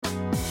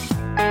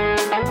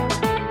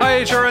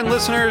HRN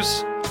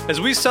listeners.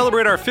 As we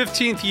celebrate our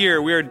 15th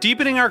year, we are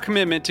deepening our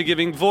commitment to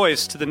giving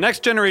voice to the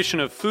next generation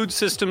of food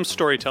systems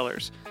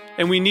storytellers,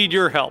 and we need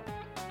your help.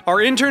 Our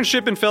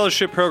internship and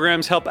fellowship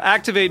programs help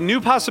activate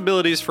new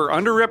possibilities for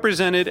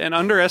underrepresented and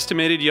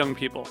underestimated young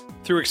people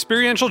through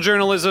experiential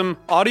journalism,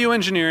 audio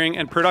engineering,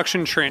 and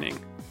production training.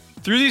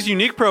 Through these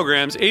unique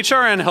programs,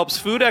 HRN helps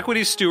food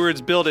equity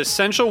stewards build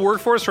essential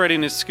workforce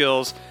readiness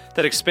skills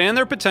that expand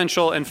their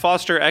potential and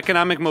foster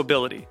economic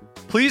mobility.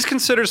 Please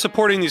consider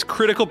supporting these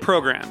critical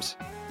programs.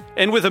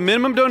 And with a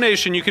minimum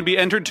donation, you can be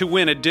entered to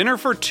win a dinner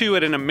for two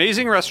at an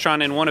amazing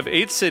restaurant in one of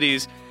 8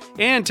 cities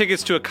and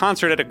tickets to a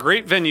concert at a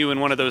great venue in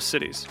one of those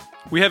cities.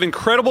 We have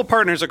incredible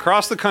partners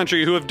across the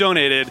country who have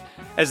donated,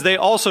 as they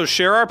also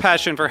share our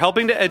passion for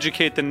helping to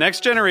educate the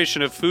next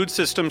generation of food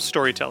systems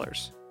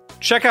storytellers.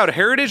 Check out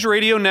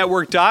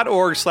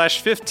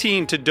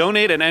heritageradionetwork.org/15 to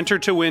donate and enter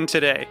to win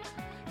today.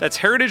 That's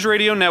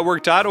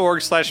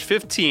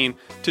heritageradionetwork.org/15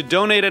 to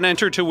donate and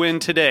enter to win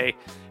today.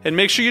 And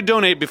make sure you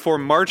donate before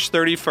March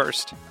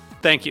 31st.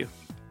 Thank you.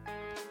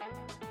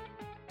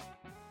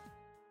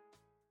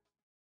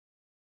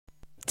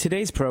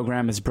 Today's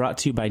program is brought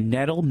to you by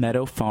Nettle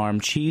Meadow Farm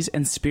Cheese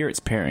and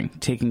Spirits Pairing,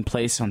 taking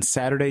place on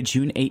Saturday,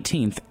 June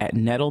 18th at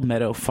Nettle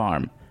Meadow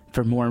Farm.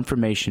 For more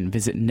information,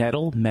 visit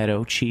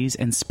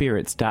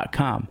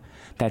nettlemeadowcheeseandspirits.com.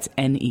 That's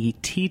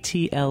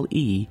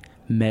NETTLE,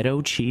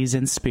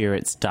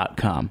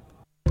 meadowcheeseandspirits.com.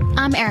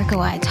 I'm Erica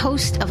Wides,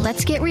 host of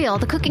Let's Get Real,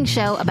 the cooking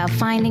show about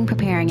finding,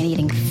 preparing, and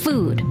eating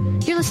food.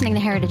 You're listening to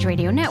Heritage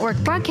Radio Network,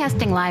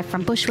 broadcasting live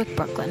from Bushwick,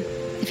 Brooklyn.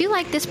 If you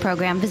like this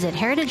program, visit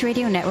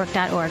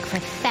heritageradionetwork.org for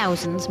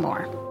thousands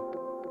more.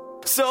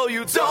 So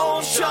you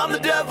don't shun the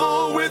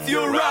devil with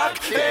your rock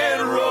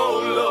and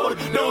roll, Lord.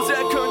 Knows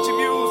that country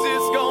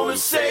music's gonna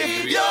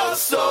save your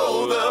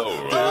soul. The devil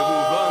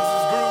runs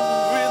his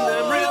groove in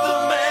them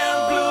rhythm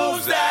and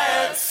blues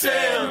that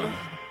sin.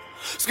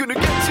 It's gonna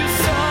get you,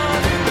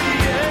 son, in the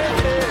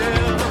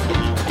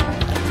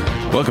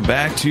end. Welcome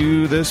back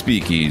to the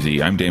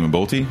Speakeasy. I'm Damon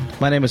Bolte.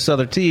 My name is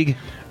Souther Teague.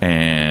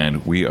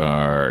 And we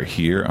are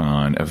here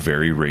on a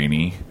very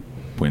rainy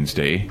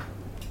Wednesday.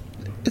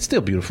 It's still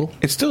beautiful.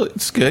 It's good.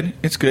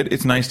 It's good.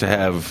 It's nice to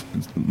have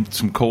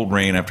some cold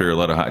rain after a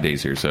lot of hot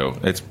days here, so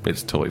it's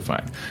totally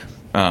fine.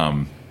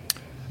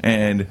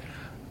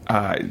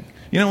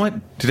 You know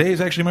what? Today is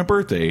actually my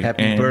birthday.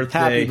 Happy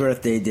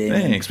birthday, Dave.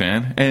 Thanks,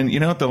 man. And you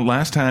know what? The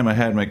last time I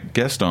had my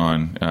guest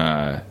on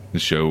the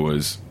show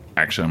was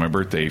actually on my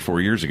birthday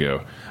 4 years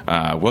ago.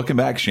 Welcome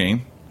back,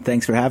 Shane.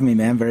 Thanks for having me,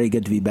 man. Very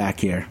good to be back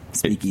here.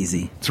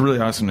 Speakeasy. It's really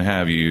awesome to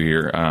have you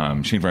here,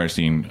 Shane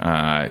Feirstein.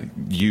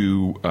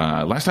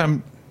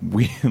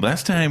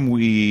 Last time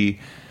we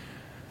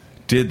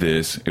did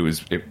this, it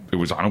was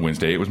on a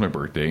Wednesday. It was my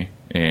birthday,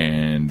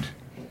 and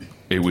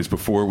it was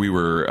before we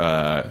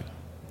were.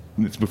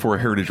 It's before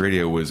Heritage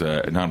Radio was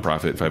a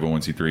nonprofit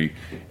 501c3,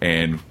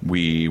 and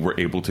we were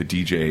able to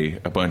DJ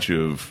a bunch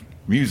of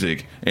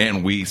music,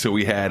 and we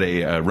had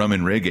a rum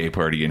and reggae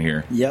party in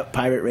here. Yep,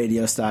 pirate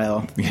radio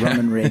style, rum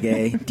and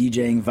reggae,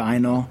 DJing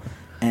vinyl,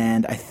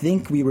 and I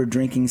think we were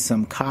drinking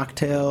some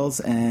cocktails,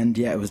 and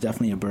yeah, it was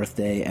definitely a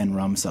birthday and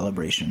rum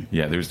celebration.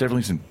 Yeah, there was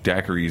definitely some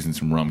daiquiris and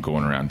some rum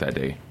going around that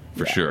day,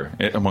 for sure,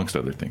 amongst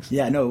other things.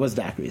 Yeah, no, it was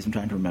daiquiris. I'm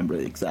trying to remember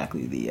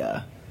exactly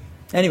the...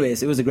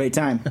 Anyways, it was a great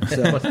time.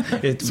 So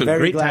it's a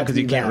great time because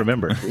you can't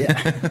remember.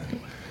 Yeah.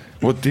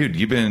 Well, dude,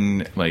 you've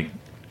been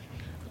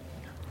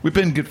we've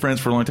been good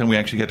friends for a long time. We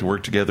actually got to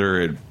work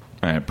together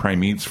at Prime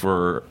Meats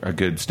for a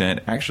good stint.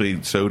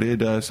 Actually, so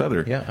did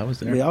Souther. Yeah, I was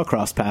there. We all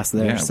crossed paths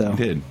there. Yeah, so. we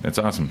did. That's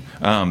awesome.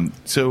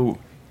 So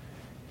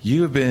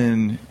you have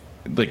been,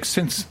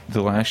 since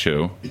the last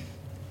show,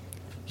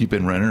 you've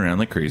been running around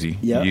like crazy.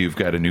 Yep. You've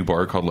got a new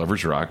bar called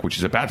Lovers Rock, which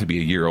is about to be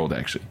a year old,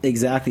 actually.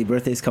 Exactly.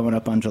 Birthday's coming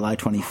up on July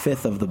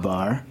 25th of the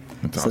bar.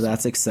 That's so awesome.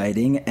 that's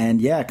exciting.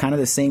 And yeah, kind of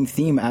the same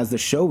theme as the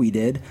show we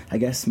did. I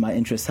guess my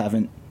interests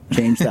haven't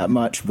changed that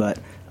much, but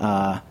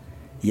yeah,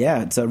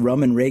 it's a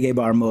rum and reggae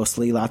bar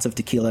mostly. Lots of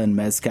tequila and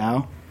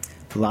mezcal.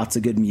 Lots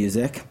of good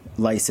music.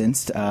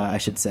 Licensed, I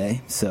should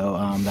say.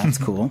 So that's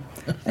cool.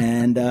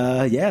 And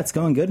yeah, it's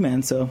going good,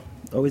 man. So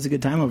always a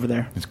good time over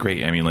there. It's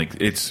great. I mean,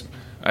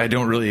 I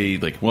don't really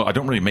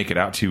make it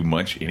out too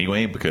much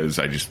anyway, because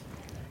I just,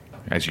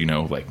 as you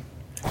know,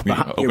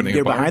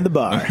 you're behind the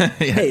bar. Yeah.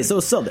 Hey, so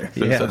Souther.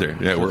 Souther.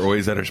 Yeah, we're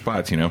always at our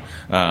spots, you know.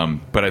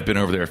 But I've been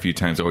over there a few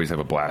times. I always have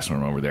a blast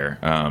when I'm over there.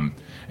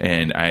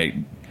 And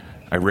I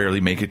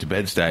rarely make it to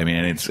Bed-Stuy,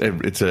 man. It's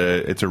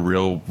a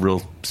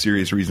real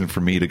serious reason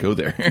for me to go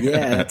there.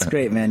 Yeah, that's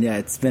great, man. Yeah,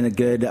 it's been a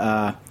good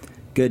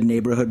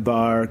neighborhood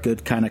bar,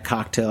 good kind of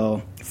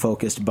cocktail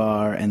focused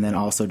bar, and then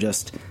also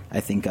just,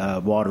 I think,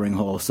 a watering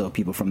hole so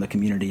people from the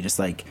community just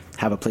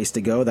have a place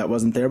to go that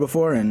wasn't there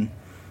before. And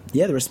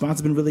yeah, the response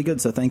has been really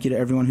good. So thank you to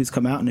everyone who's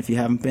come out, and if you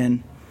haven't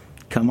been,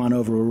 come on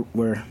over.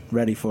 We're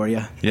ready for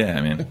you. Yeah,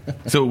 man.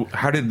 So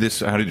how did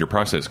your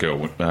process go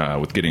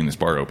with getting this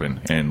bar open?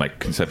 And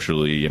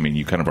conceptually, I mean,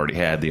 you kind of already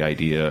had the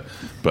idea,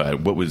 but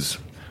what was...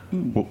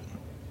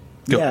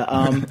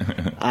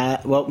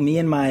 Yeah. Well, me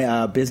and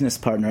my business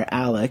partner,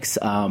 Alex,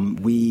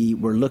 we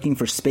were looking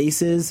for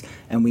spaces,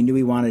 and we knew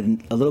we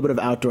wanted a little bit of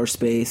outdoor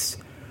space.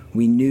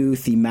 We knew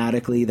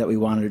thematically that we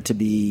wanted it to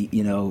be,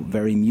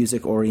 very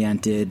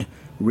music-oriented,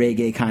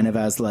 reggae kind of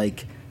as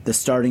like the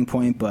starting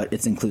point, but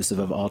it's inclusive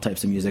of all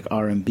types of music,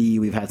 R&B.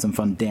 We've had some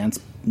fun dance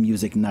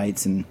music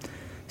nights and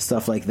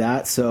stuff like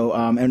that. So,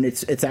 and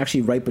it's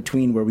actually right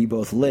between where we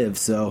both live.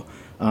 So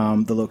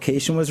the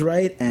location was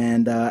right,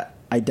 and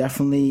I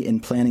definitely, in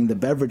planning the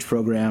beverage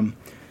program,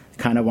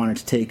 kind of wanted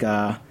to take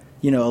a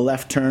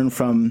left turn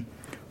from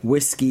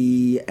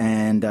whiskey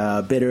and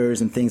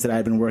bitters and things that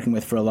I've been working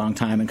with for a long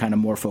time, and kind of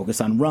more focus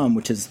on rum,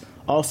 which has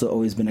also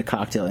always been a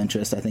cocktail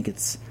interest. I think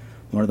it's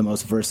one of the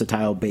most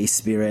versatile base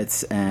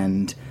spirits,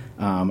 and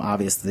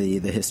obviously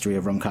the history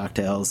of rum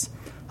cocktails,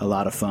 a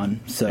lot of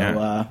fun. So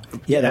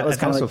that was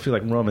kind of. I also feel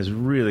like rum is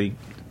really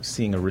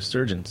seeing a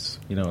resurgence,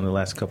 in the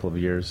last couple of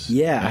years.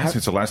 Yeah,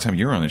 since the last time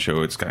you were on the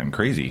show, it's gotten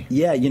crazy.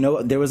 Yeah,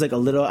 there was like a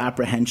little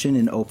apprehension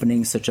in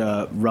opening such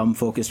a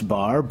rum-focused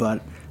bar,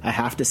 but I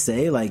have to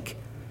say, like,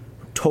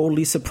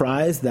 totally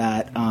surprised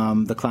that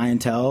the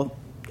clientele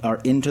are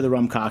into the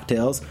rum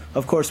cocktails.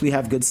 Of course, we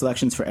have good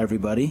selections for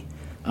everybody.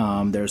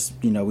 There's,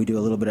 we do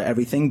a little bit of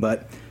everything,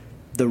 but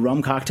the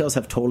rum cocktails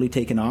have totally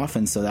taken off,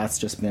 and so that's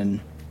just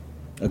been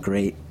a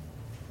great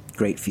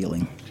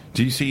feeling.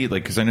 Do you see,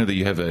 because I know that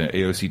you have an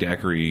AOC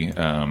daiquiri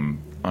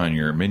on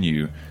your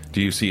menu. Do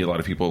you see a lot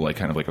of people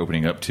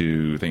opening up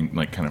to kind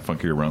of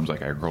funkier rums,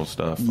 like agricole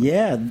stuff?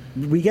 Yeah,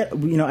 we get.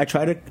 I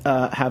try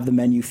to have the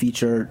menu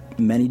feature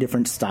many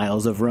different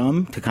styles of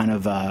rum to kind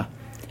of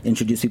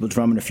introduce people to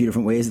rum in a few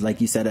different ways.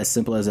 Like you said, as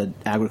simple as an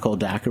agricole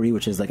daiquiri,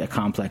 which is like a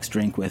complex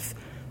drink with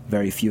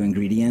very few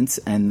ingredients,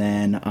 and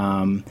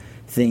then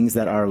things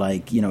that are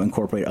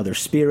incorporate other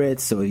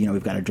spirits. So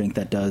we've got a drink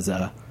that does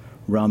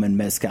rum and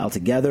mezcal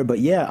together. But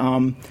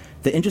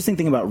the interesting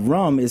thing about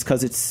rum is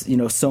because it's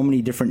so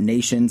many different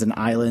nations and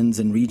islands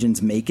and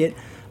regions make it,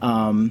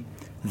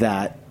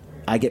 that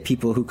I get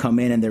people who come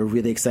in and they're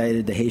really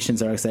excited. The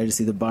Haitians are excited to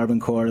see the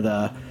barbancourt.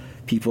 The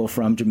people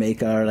from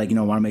Jamaica are want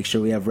to make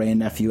sure we have Ray and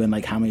Nephew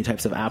and how many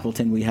types of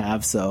Appleton we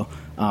have. So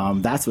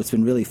that's what's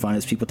been really fun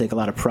is people take a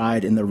lot of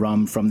pride in the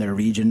rum from their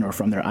region or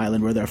from their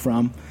island where they're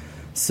from.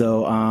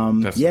 So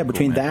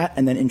between that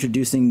and then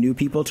introducing new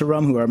people to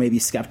rum who are maybe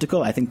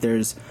skeptical, I think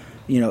there's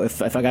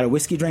if I got a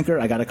whiskey drinker,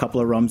 I got a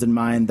couple of rums in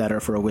mind that are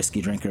for a whiskey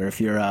drinker.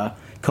 If you're a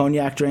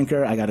cognac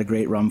drinker, I got a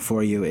great rum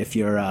for you. If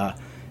you're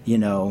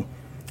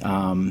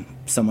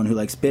someone who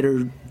likes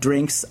bitter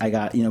drinks, I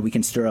got we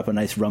can stir up a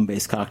nice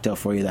rum-based cocktail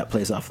for you that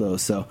plays off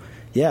those. So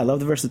I love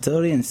the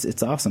versatility, and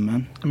it's awesome,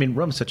 man. I mean,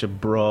 rum's such a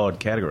broad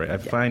category. I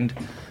find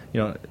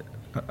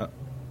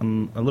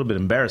I'm a little bit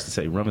embarrassed to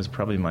say rum is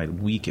probably my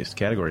weakest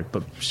category,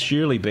 but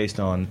sheerly based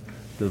on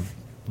the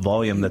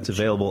volume that's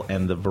available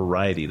and the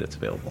variety that's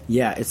available.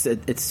 Yeah,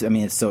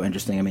 it's so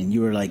interesting. I mean,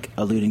 you were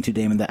alluding to,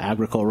 Damon, the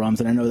agricole rums,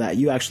 and I know that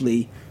you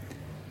actually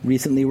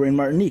recently were in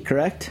Martinique,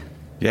 correct?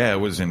 Yeah, I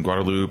was in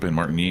Guadeloupe and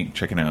Martinique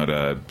checking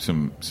out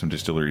some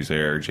distilleries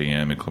there,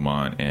 JM and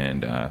Clement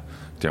and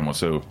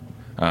Damoiseau.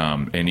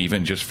 And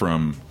even just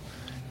from,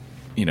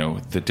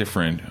 the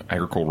different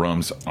agricole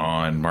rums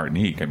on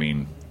Martinique, I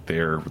mean,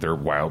 they're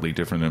wildly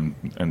different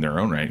in their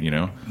own right,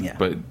 Yeah.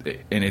 But,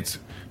 and it's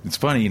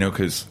funny,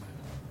 because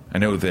I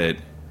know that,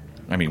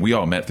 we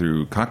all met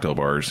through cocktail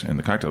bars and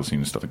the cocktail scene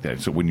and stuff like that.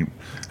 So when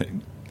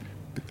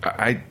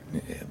I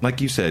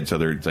like you said, so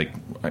there's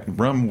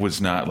rum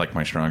was not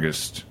my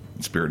strongest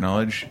spirit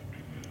knowledge.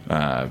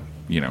 When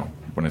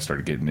I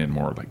started getting in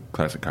more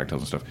classic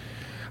cocktails and stuff,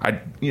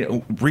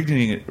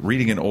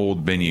 reading an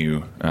old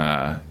menu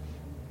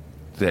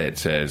that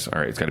says, all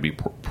right, it's got to be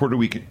Puerto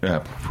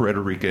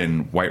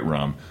Rican white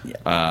rum.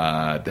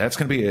 Yeah. That's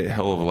going to be a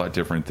hell of a lot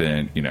different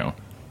than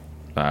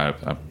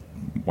a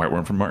white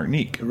rum from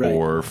Martinique, right,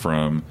 or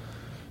from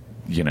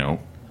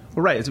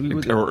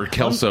right, or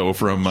Kelso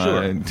from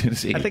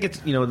Tennessee. I think it's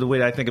the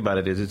way I think about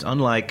it is it's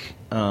unlike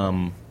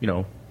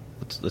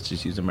let's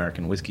just use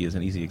American whiskey as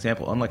an easy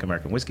example. Unlike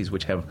American whiskeys,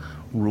 which have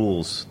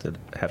rules that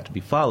have to be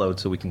followed,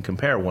 so we can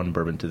compare one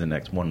bourbon to the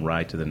next, one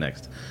rye to the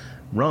next.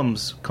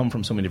 Rums come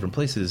from so many different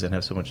places and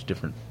have so much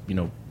different,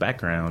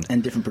 background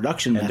and different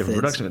production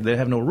methods. They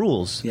have no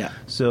rules. Yeah.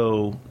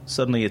 So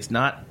suddenly it's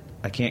not.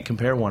 I can't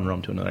compare one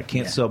rum to another. I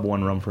can't sub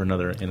one rum for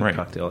another in a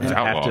cocktail.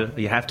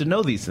 You have to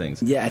know these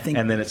things. Yeah, I think.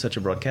 And then it's such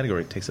a broad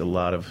category. It takes a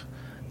lot of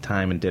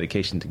time and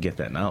dedication to get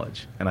that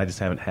knowledge. And I just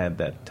haven't had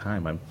that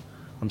time.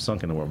 I'm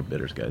sunk in the world of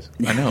bitters, guys.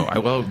 I know.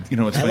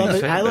 It's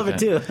funny. I love it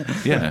too.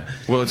 Yeah.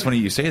 Well, it's funny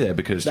you say that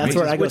because that's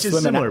where I go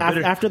swimming.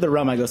 After the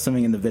rum, I go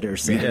swimming in the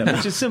bitters. So. Yeah,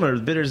 which is similar.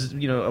 Bitters,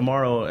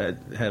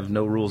 Amaro have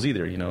no rules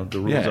either. The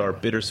rules are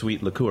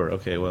bittersweet liqueur.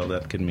 Okay, well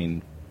that could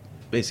mean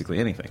basically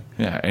anything.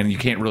 Yeah, and you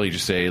can't really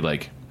just say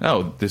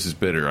oh, this is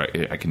bitter.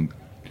 I can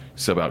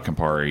sub out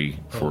Campari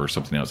for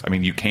something else. I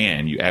mean, you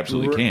can. You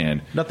absolutely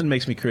can. Nothing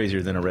makes me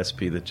crazier than a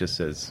recipe that just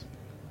says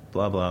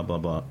blah blah blah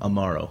blah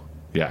Amaro.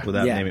 Yeah.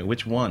 Without Yeah. naming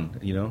which one,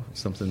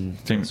 something.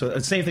 Same- So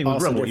same thing with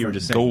Also rum. What you were different.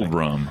 just saying, Gold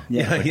rum.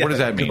 Yeah. Like, what does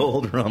that mean?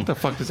 Gold rum. What the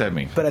fuck does that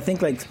mean? But I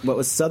think like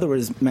what Souther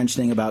was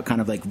mentioning about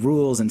kind of like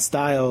rules and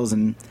styles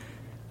and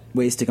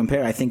ways to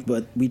compare. I think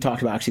what we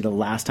talked about actually the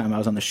last time I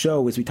was on the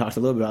show was we talked a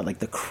little bit about like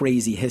the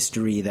crazy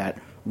history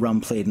that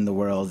rum played in the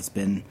world. It's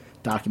been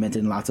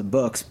documented in lots of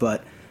books,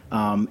 but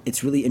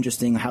it's really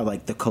interesting how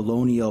like the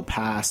colonial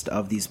past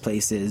of these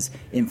places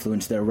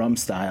influenced their rum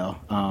style.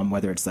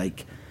 Whether it's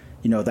like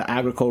the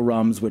agricole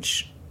rums,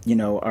 which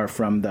are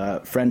from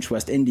the French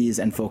West Indies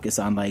and focus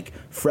on like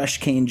fresh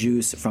cane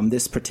juice from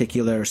this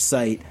particular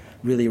site,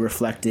 really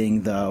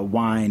reflecting the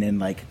wine and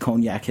like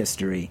cognac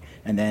history.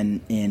 And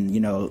then in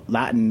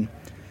Latin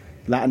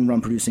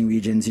rum producing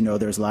regions,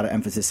 there's a lot of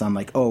emphasis on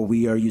like,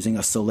 we are using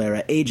a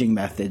Solera aging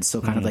method,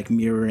 so kind of like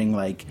mirroring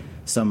like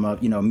some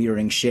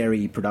mirroring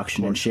sherry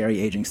production and sherry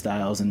aging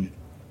styles, and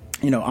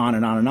on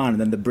and on and on. And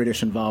then the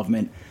British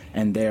involvement,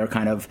 and they're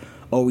kind of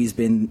always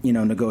been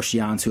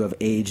negociants who have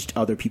aged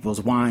other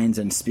people's wines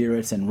and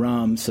spirits and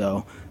rum.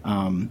 So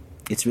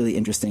it's really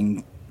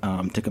interesting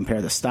to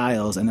compare the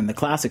styles. And then the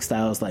classic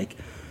styles, like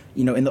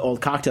in the old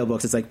cocktail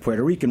books, it's like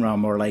Puerto Rican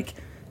rum, or like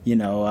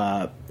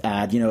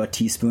add a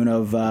teaspoon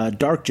of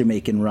dark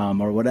Jamaican rum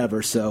or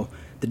whatever. So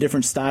the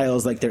different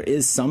styles, like there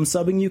is some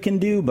subbing you can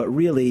do, but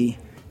really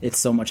it's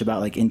so much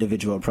about like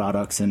individual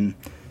products. And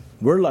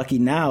we're lucky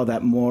now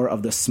that more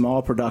of the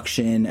small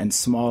production and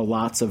small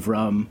lots of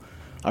rum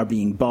are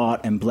being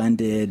bought and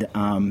blended,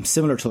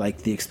 similar to like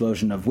the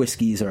explosion of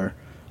whiskeys or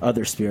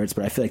other spirits.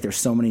 But I feel like there's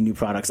so many new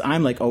products.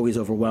 I'm like always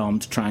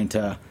overwhelmed trying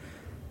to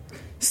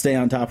stay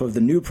on top of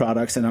the new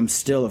products, and I'm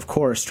still, of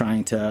course,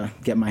 trying to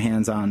get my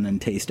hands on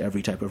and taste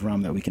every type of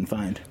rum that we can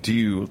find. Do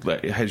you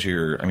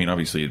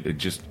obviously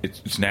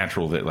it's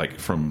natural that like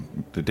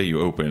from the day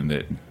you open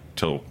that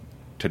till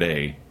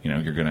today,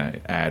 you're going to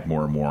add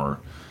more and more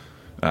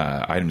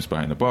items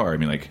behind the bar. I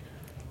mean, like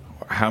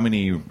how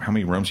many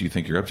rums do you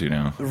think you're up to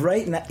now?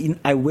 Right now,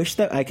 I wish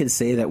that I could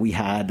say that we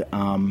had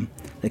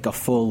like a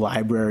full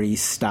library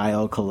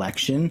style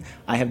collection.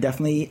 I have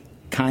definitely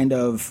kind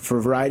of, for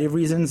a variety of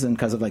reasons and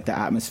because of like the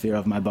atmosphere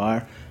of my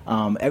bar,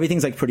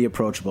 everything's like pretty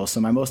approachable. So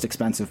my most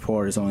expensive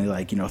pour is only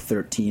like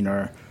 13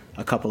 or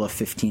a couple of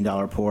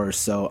 $15 pours.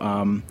 So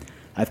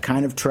I've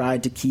kind of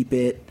tried to keep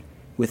it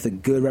with a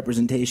good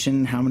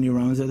representation. How many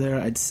rums are there?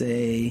 I'd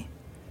say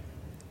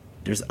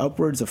there's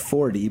upwards of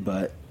 40,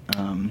 but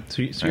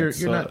so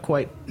you're not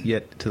quite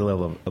yet to the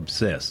level of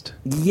obsessed.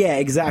 Yeah,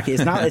 exactly.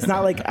 It's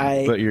not like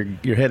I. But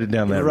you're headed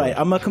down that right.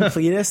 road. I'm a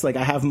completist. Like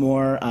I have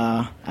more.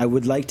 I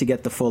would like to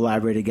get the full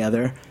library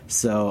together.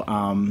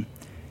 So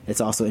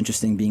it's also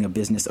interesting being a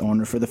business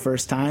owner for the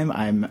first time.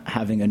 I'm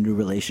having a new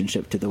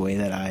relationship to the way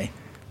that I.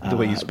 The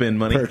way you spend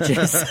money,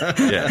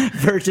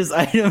 purchase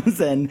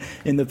items, and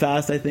in the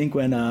past, I think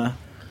when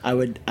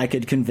I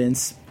could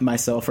convince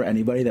myself or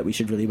anybody that we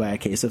should really buy a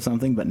case of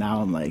something, but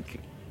now I'm like,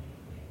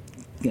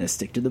 gonna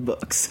stick to the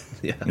books.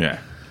 Yeah.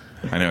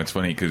 I know, it's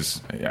funny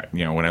because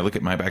when I look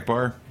at my back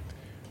bar,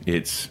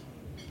 it's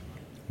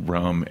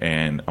rum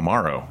and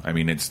Amaro. I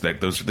mean, it's that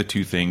those are the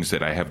two things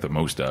that I have the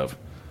most of.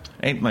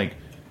 And like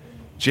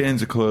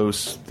gin's a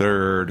close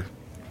third,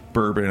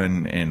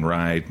 bourbon and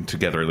rye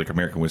together, like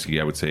American whiskey,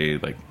 I would say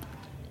like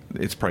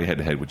it's probably head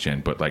to head with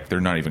gin, but like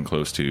they're not even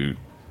close to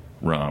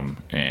rum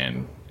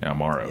and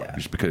Amaro,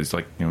 just because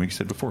like you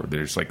said before,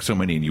 there's like so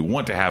many and you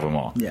want to have them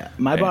all. Yeah,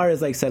 my bar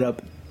is like set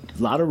up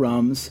a lot of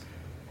rums,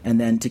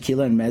 and then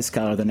tequila and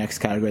mezcal are the next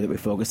category that we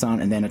focus on,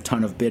 and then a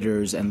ton of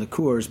bitters and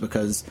liqueurs,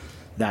 because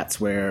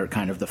that's where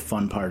kind of the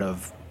fun part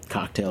of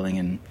cocktailing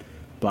and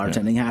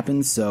bartending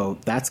happens. So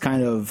that's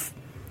kind of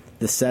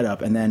the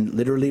setup. And then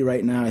literally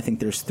right now I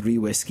think there's 3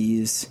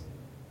 whiskeys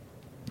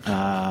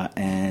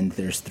and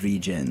there's 3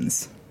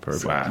 gins.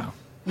 Perfect. Wow.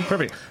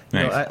 Perfect.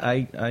 Nice.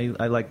 I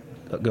like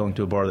going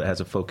to a bar that has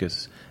a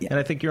focus, and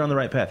I think you're on the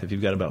right path. If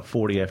you've got about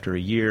 40 after a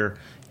year,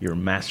 you're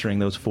mastering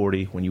those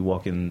 40. When you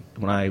walk in,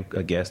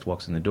 a guest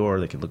walks in the door,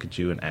 they can look at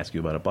you and ask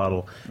you about a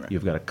bottle. Right.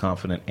 You've got a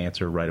confident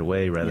answer right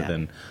away, rather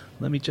than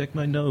let me check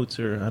my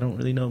notes, or I don't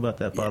really know about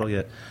that bottle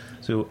yet.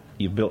 So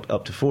you've built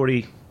up to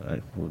 40.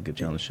 We'll get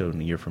you on the show in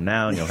a year from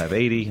now, and you'll have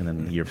 80, and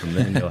then a year from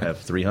then you'll have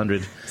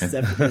 300.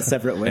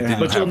 Separate warehouse.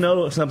 But you'll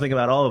know something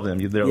about all of them.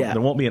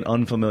 There won't be an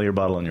unfamiliar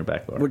bottle in your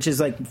back bar. Which is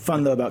like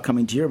fun though about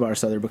coming to your bar,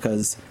 Souther,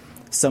 because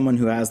someone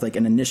who has like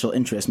an initial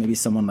interest, maybe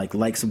someone like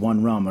likes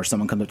one rum, or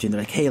someone comes up to you and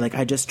they're like, hey, like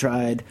I just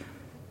tried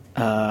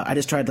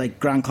like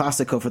Gran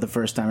Classico for the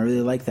first time. I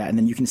really like that. And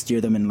then you can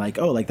steer them in like,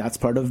 oh, like that's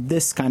part of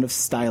this kind of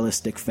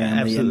stylistic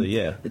family. Absolutely,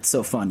 and it's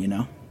so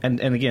fun,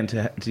 And again,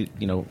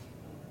 to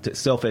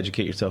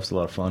self-educate yourself is a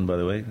lot of fun, by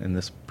the way, in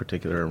this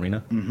particular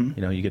arena.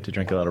 Mm-hmm. You get to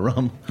drink a lot of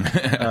rum,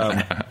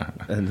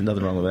 and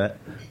nothing wrong with that.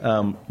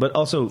 But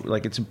also,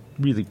 like, it's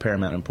really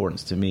paramount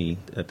importance to me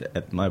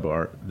at my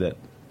bar that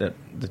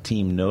the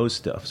team knows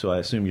stuff. So I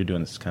assume you're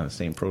doing this kind of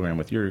same program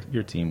with your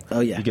team.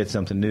 Oh, yeah. You get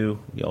something new,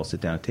 you all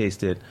sit down and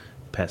taste it,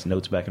 pass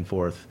notes back and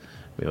forth.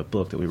 We have a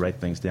book that we write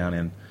things down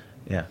in.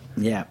 Yeah.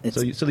 Yeah.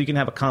 So you can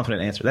have a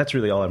confident answer. That's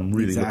really all I'm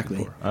really Exactly.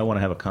 looking for. I want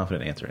to have a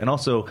confident answer. And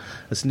also,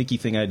 a sneaky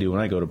thing I do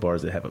when I go to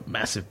bars that have a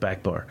massive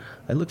back bar,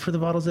 I look for the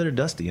bottles that are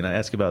dusty, and I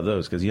ask about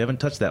those, because you haven't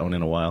touched that one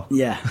in a while.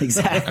 Yeah,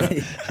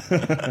 exactly.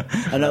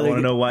 I want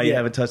to know why you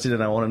haven't touched it,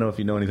 and I want to know if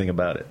you know anything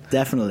about it.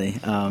 Definitely.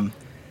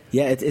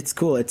 It's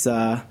cool. It's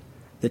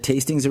the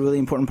tasting's a really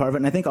important part of it.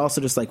 And I think also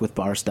just like with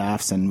bar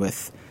staffs and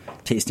with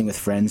tasting with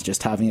friends,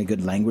 just having a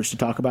good language to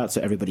talk about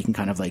so everybody can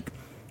kind of like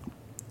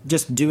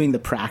just doing the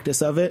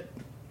practice of it,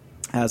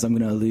 as I'm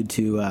going to allude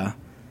to a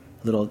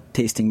little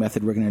tasting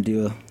method we're going to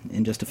do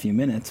in just a few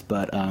minutes.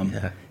 But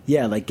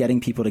like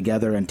getting people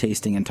together and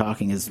tasting and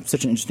talking is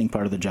such an interesting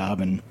part of the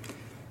job. And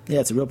yeah,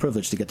 it's a real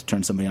privilege to get to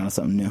turn somebody on to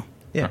something new.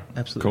 Yeah,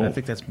 absolutely. Cool. I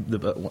think that's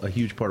a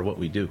huge part of what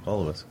we do,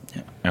 all of us.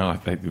 Yeah.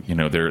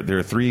 There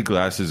are 3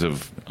 glasses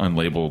of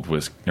unlabeled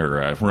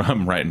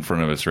rum right in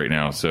front of us right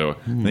now. So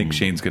I think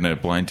Shane's going to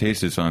blind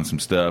taste us on some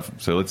stuff.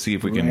 So let's see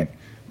if we can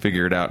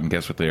figure it out and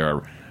guess what they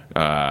are.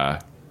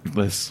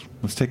 Let's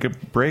take a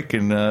break,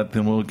 and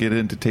then we'll get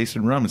into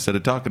tasting rum instead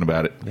of talking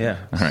about it. Yeah.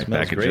 All right,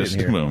 back in just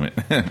a moment.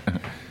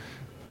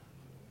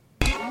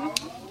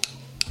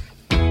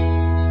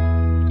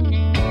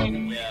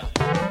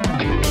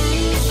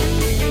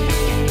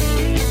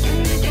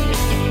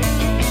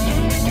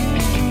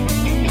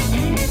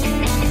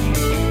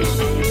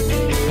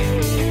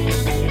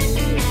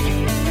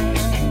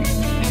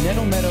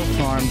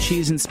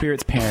 Cheese and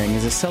Spirits Pairing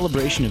is a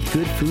celebration of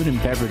good food and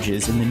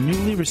beverages in the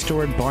newly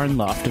restored Barn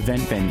Loft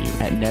event venue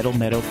at Nettle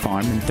Meadow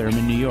Farm in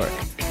Thurman, New York.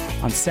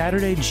 On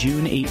Saturday,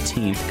 June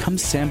 18th, come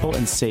sample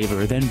and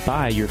savor, then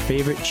buy your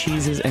favorite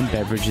cheeses and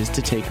beverages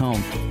to take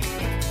home.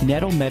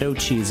 Nettle Meadow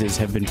cheeses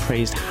have been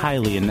praised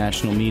highly in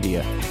national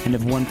media and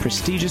have won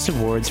prestigious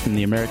awards from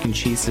the American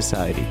Cheese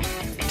Society.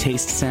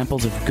 Taste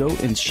samples of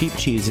goat and sheep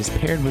cheeses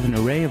paired with an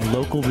array of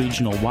local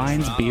regional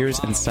wines, beers,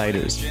 and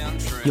ciders.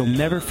 You'll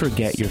never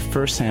forget your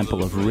first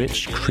sample of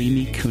rich,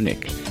 creamy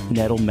Kunik,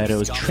 Nettle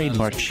Meadow's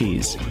trademark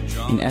cheese.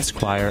 In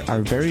Esquire,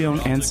 our very own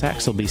Ann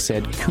Saxelby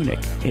said,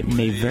 Kunik, it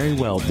may very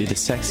well be the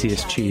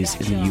sexiest cheese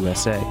in the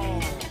USA.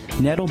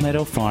 Nettle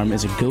Meadow Farm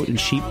is a goat and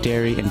sheep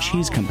dairy and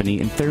cheese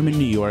company in Thurman,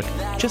 New York,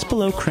 just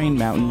below Crane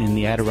Mountain in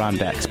the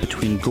Adirondacks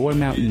between Gore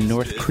Mountain,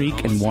 North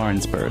Creek, and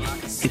Warrensburg.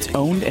 It's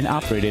owned and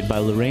operated by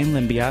Lorraine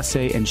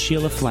Lembiase and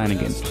Sheila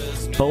Flanagan.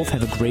 Both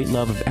have a great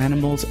love of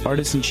animals,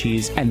 artisan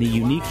cheese, and the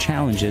unique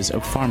challenges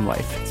of farm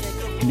life.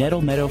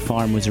 Nettle Meadow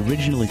Farm was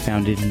originally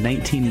founded in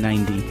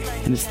 1990,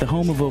 and it's the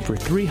home of over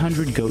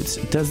 300 goats,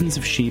 dozens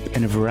of sheep,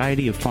 and a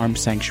variety of farm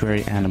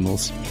sanctuary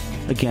animals.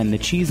 Again, the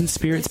Cheese and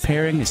Spirits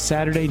Pairing is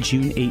Saturday,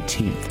 June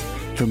 18th.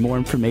 For more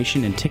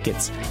information and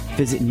tickets,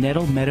 visit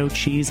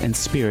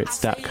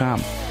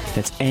nettlemeadowcheeseandspirits.com.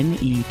 That's Nettle,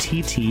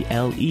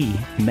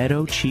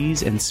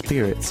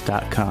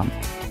 meadowcheeseandspirits.com.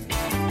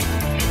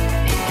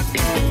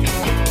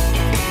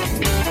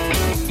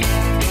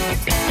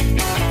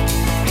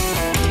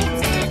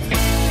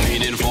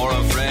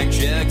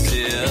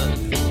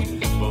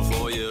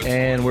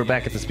 And we're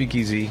back at the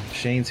Speakeasy.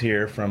 Shane's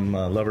here from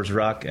Lover's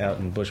Rock out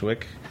in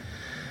Bushwick.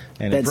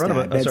 And in front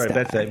of us,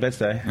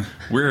 Bed-Stuy.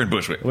 We're in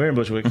Bushwick.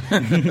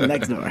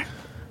 Next door.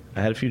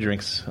 I had a few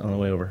drinks on the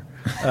way over.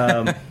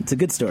 It's a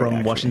good story.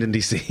 From Washington,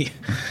 D.C.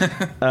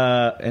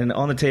 And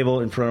on the table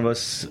in front of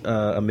us,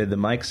 amid the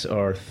mics,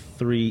 are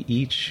 3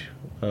 each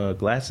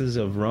glasses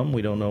of rum.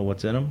 We don't know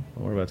what's in them.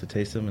 We're about to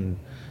taste them. And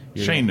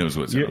Shane knows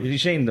what's in them.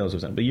 Shane knows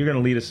what's in them. But you're going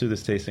to lead us through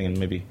this tasting and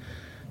maybe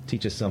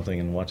teach us something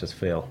and watch us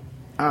fail.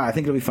 I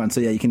think it'll be fun.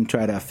 So, yeah, you can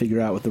try to figure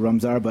out what the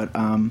rums are. But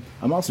I'm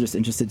also just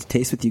interested to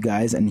taste with you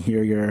guys and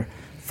hear your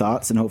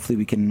thoughts. And hopefully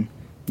we can,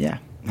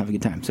 have a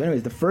good time. So,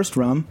 anyways, the first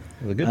rum.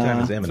 The good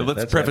time is imminent. So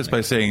let's preface by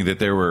saying that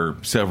there were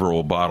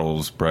several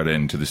bottles brought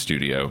into the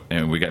studio,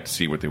 and we got to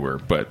see what they were.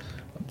 But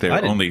there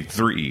are only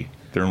 3.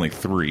 There are only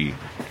 3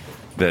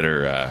 that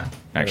are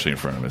actually in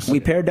front of us. We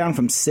pared down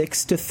from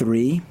 6 to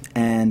 3,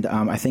 and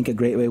I think a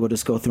great way, we'll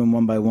just go through them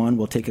one by one.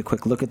 We'll take a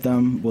quick look at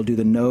them. We'll do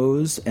the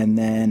nose, and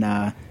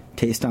then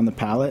taste on the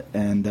palate,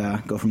 and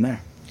go from there.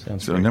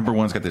 So number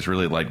 1's got this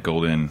really light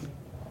golden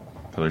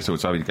color, so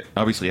it's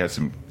obviously has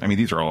some. I mean,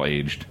 these are all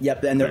aged.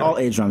 Yep, and they're all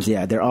aged rums.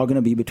 Yeah, they're all going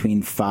to be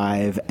between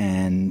 5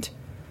 and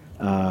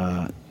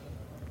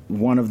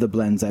one of the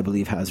blends, I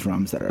believe, has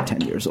rums that are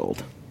 10 years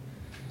old.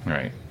 All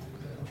right.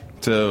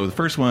 So the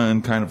first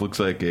one kind of looks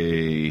like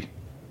I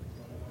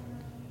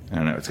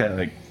don't know. It's got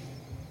like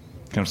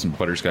kind of some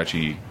butterscotch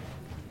on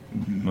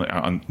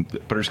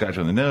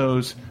the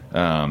nose,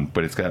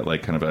 but it's got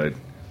like kind of a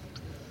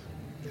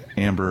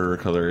amber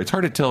color. It's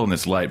hard to tell in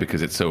this light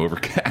because it's so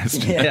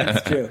overcast. Yeah,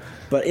 that's true.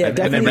 But yeah,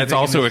 definitely. And that's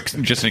also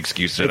just an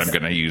excuse that I'm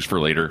going to use for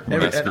later.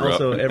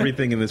 Also,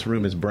 everything in this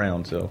room is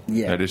brown, so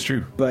yeah, that is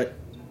true. But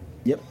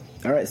yep.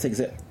 All right, let's take a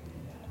sip.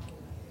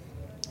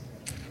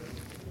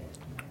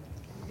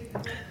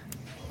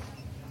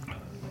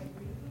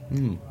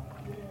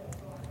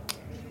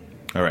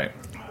 All right.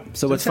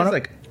 So what's fun?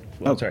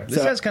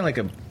 This has kind of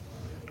like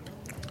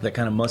that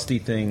kind of musty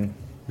thing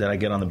that I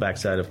get on the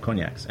backside of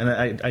cognacs, and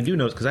I do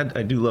know because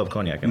I do love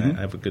cognac, and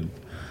I have a good,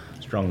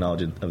 strong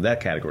knowledge of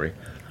that category.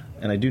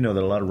 And I do know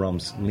that a lot of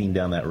rums lean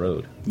down that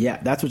road. Yeah,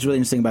 that's what's really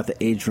interesting about the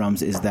aged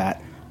rums is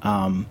that,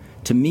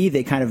 to me,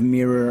 they kind of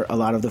mirror a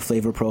lot of the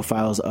flavor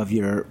profiles of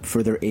your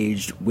further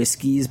aged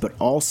whiskeys, but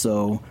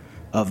also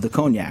of the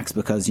cognacs,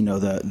 because,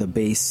 the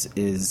base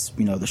is,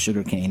 the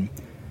sugarcane.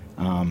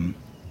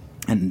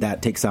 And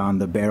that takes on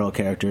the barrel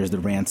characters, the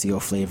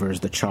rancio flavors,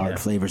 the charred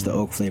flavors, the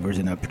oak flavors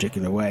in a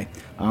particular way.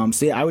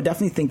 So yeah, I would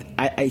definitely think,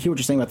 I hear what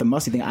you're saying about the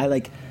musty thing. I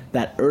like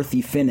that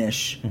earthy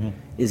finish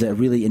is a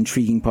really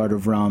intriguing part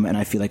of rum, and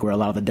I feel like where a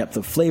lot of the depth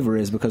of flavor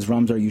is, because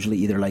rums are usually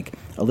either like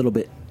a little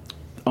bit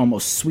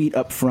almost sweet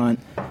up front,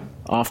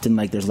 often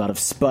like there's a lot of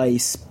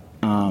spice,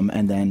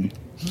 and then...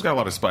 It's got a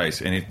lot of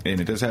spice, and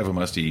it does have a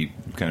musty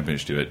kind of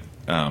finish to it.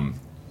 And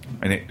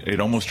it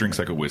almost drinks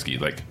like a whiskey,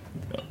 like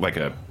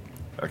an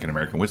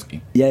American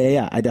whiskey.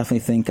 Yeah. I definitely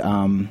think...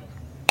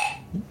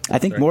 I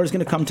think more is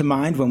going to come to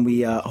mind when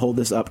we hold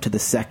this up to the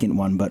second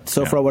one, but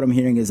so far what I'm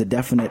hearing is a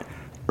definite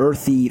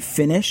earthy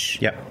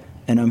finish. Yep.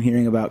 And I'm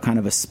hearing about kind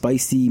of a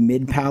spicy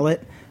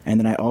mid-palate, and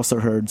then I also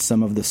heard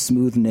some of the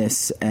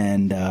smoothness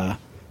and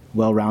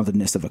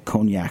well-roundedness of a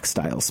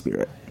cognac-style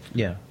spirit.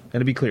 Yeah. And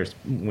to be clear,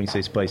 when you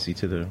say spicy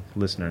to the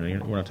listener,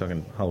 we're not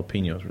talking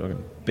jalapenos, we're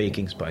talking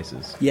baking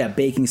spices. Yeah,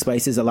 baking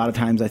spices. A lot of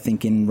times I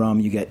think in rum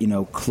you get,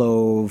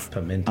 clove,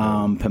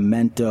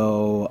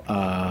 pimento,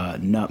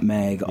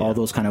 nutmeg, all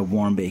those kind of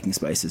warm baking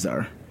spices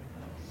are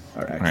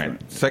excellent. All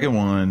right, second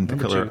one, the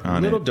color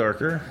on it. A little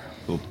darker.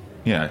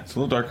 Yeah, it's a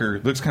little darker.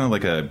 It looks kind of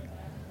like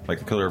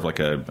the color of like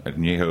a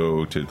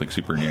añejo to like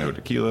super añejo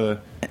tequila.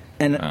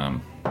 And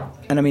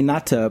I mean,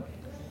 not to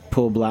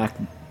pull back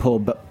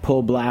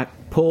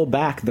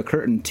the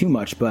curtain too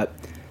much, but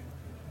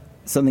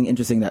something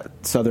interesting that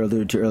Souther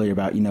alluded to earlier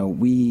about,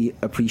 we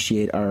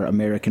appreciate our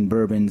American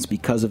bourbons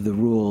because of the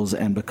rules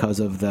and because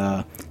of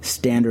the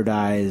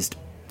standardized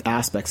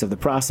aspects of the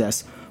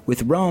process.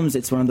 With rums,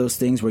 it's one of those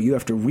things where you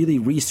have to really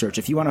research.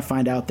 If you want to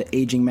find out the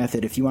aging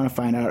method, if you want to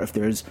find out if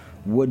there's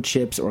wood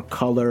chips or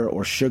color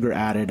or sugar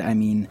added, I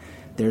mean,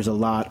 there's a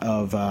lot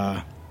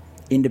of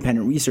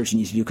independent research you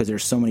need to do because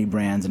there's so many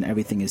brands and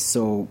everything is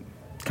so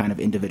kind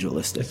of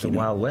individualistic. It's the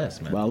Wild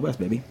West, man. Wild West,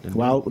 baby. The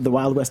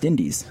Wild West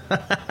Indies.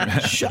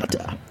 Shut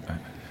up.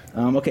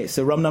 Okay,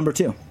 so rum number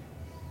 2.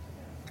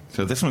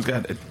 So this one's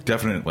got a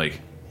definite,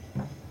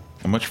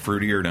 a much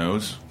fruitier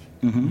nose.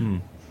 Mm-hmm.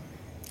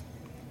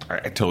 I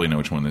totally know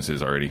which one this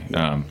is already.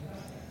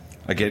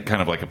 I get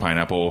kind of like a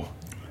pineapple,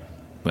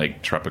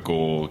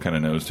 tropical kind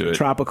of nose to it.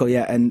 Tropical,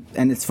 yeah. And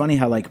it's funny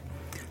how,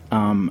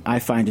 I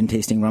find in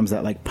tasting rums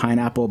that,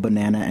 pineapple,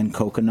 banana, and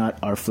coconut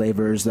are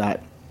flavors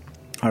that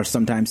are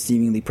sometimes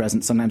seemingly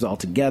present, sometimes all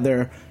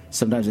together,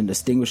 sometimes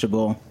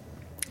indistinguishable.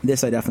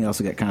 This I definitely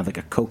also get kind of like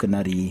a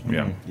coconutty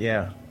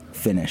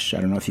finish.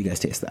 I don't know if you guys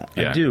taste that.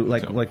 Yeah. I do.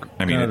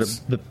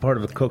 The part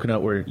of the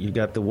coconut where you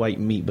got the white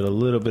meat, but a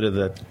little bit of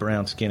that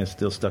brown skin is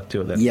still stuck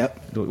to it.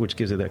 Which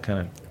gives it that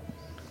kind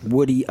of...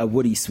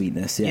 woody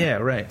sweetness, yeah. Yeah,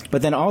 right.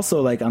 But then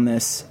also, on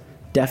this,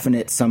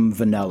 definite some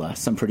vanilla,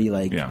 some pretty,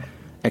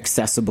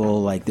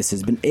 accessible, this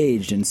has been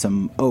aged in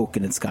some oak,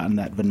 and it's gotten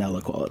that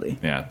vanilla quality.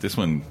 Yeah, this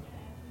one...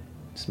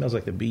 Smells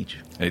like the beach.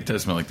 It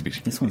does smell like the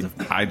beach. This one's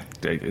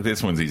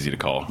this one's easy to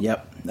call.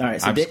 Yep. All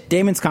right. So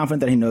Damon's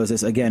confident that he knows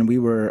this. Again, we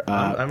were.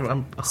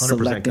 I'm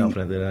 100%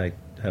 confident that I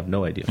have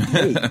no idea.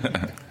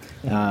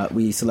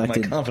 We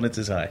selected. My confidence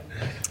is high.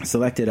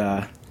 Selected.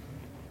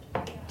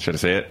 Should I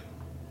say it?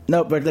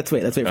 No, but let's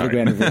wait. Let's wait for the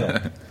grand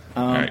reveal.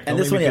 Right. And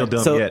this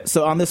one,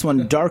 so on this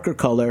one, darker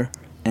color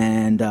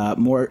and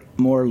more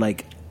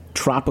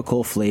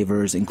tropical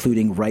flavors,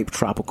 including ripe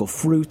tropical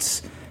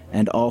fruits,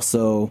 and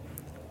also.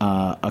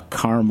 A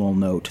caramel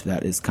note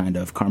that is kind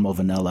of caramel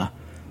vanilla,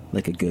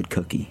 like a good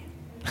cookie.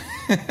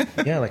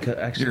 Yeah,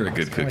 actually, you're a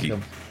good cookie.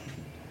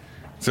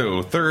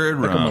 So third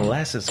like rum, a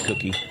molasses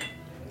cookie.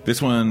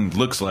 This one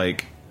looks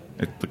like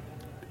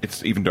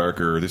it's even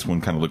darker. This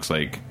one kind of looks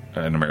like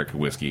an American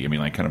whiskey. I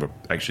mean,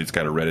 actually, it's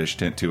got a reddish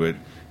tint to it.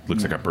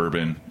 Looks like a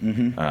bourbon.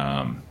 Mm-hmm.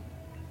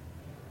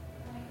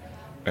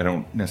 I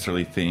don't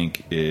necessarily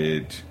think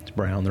it. It's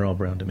brown. They're all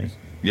brown to me.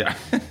 Yeah,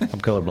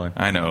 I'm colorblind.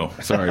 I know.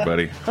 Sorry,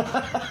 buddy.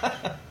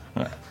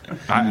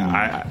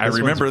 I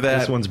remember that.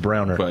 This one's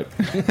browner. But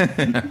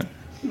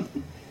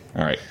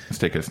all right, let's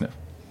take a sniff.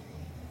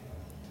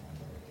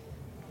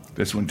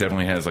 This one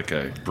definitely has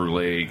a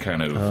brulee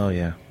kind of. Oh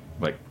yeah.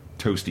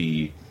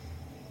 Toasty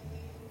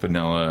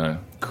vanilla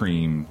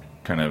cream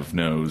kind of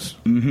nose.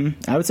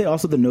 Mm-hmm. I would say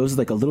also the nose is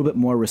a little bit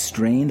more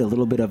restrained, a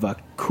little bit of a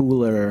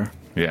cooler.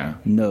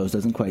 Nose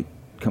doesn't quite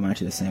come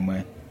at you the same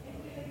way.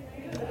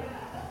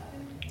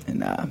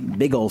 And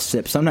big old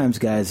sip. Sometimes,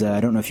 guys, I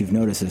don't know if you've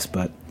noticed this,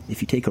 but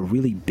if you take a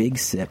really big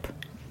sip,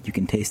 you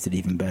can taste it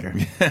even better.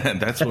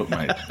 That's what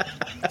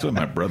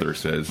my brother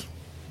says.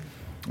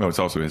 Oh, it's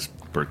also his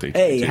birthday.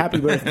 Hey, happy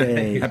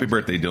birthday! Happy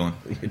birthday, Dylan.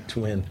 Your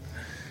twin.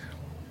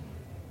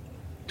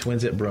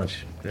 Twins at brunch.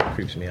 That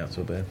creeps me out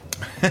so bad.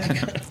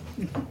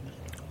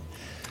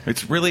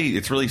 It's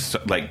really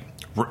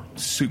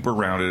super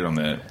rounded on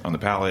the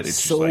palate.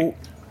 It's so just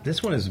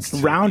this one is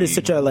round is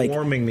such a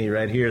warming me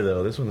right here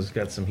though. This one's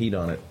got some heat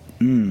on it.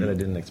 that I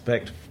didn't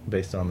expect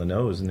based on the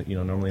nose. And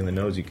normally in the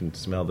nose you can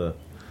smell the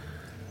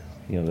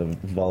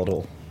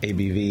volatile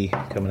ABV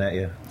coming at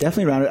you.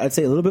 Definitely rounded. I'd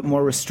say a little bit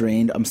more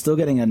restrained. I'm still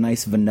getting a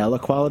nice vanilla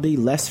quality,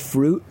 less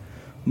fruit.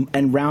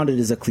 And rounded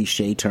is a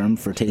cliche term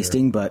for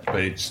tasting, but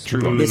it's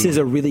true. This is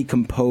a really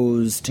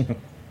composed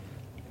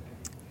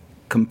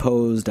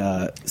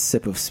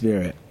sip of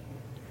spirit.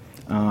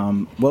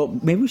 Well,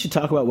 maybe we should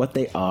talk about what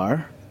they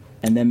are,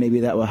 and then maybe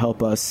that will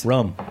help us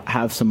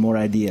have some more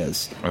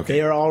ideas. Okay.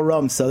 They are all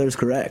rum. Souther's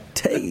correct.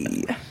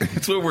 Hey,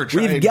 it's what we're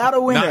trying. We've got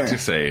a winner. Not to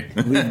say.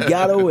 We've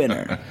got a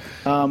winner.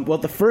 Well,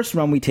 the first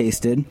rum we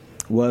tasted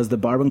was the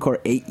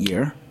Barbancourt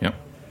 8-year. Yep.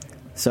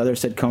 Souther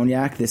said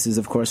cognac. This is,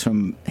 of course,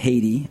 from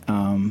Haiti,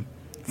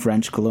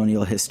 French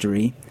colonial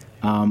history.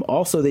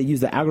 Also, they use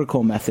the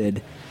agricole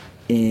method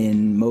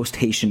in most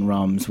Haitian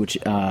rums, which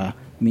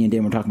me and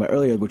Dan were talking about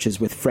earlier, which is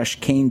with fresh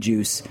cane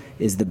juice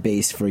is the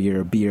base for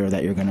your beer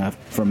that you're going to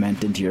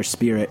ferment into your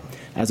spirit,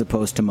 as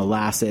opposed to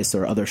molasses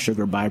or other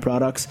sugar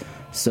byproducts.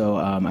 So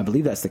I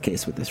believe that's the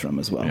case with this rum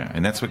as well. Yeah,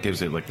 and that's what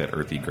gives it like that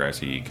earthy,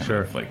 grassy kind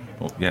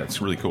of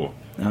it's really cool.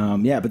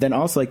 But then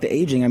also like the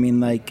aging, I mean,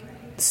 like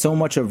so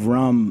much of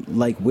rum,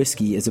 like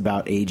whiskey, is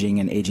about aging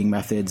and aging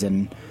methods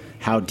and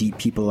how deep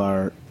people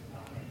are,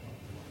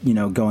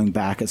 going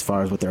back as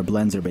far as what their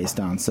blends are based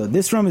on. So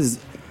this rum is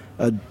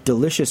a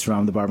delicious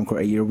rum, the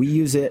Barbancourt 8-year. We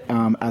use it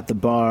at the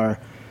bar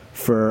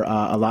for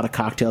a lot of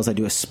cocktails. I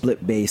do a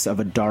split base of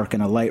a dark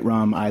and a light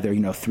rum, either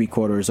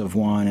 3/4 of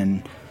one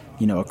and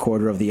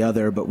 1/4 of the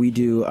other. But we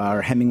do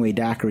our Hemingway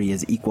daiquiri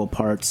as equal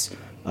parts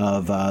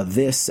of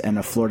this and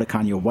a Flor de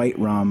Caña white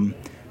rum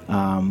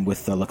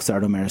with the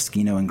Luxardo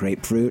maraschino and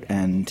grapefruit,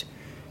 and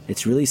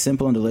it's really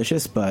simple and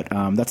delicious. But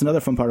that's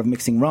another fun part of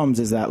mixing rums,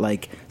 is that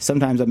like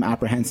sometimes I'm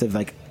apprehensive,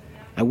 like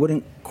I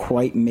wouldn't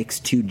quite mix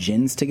two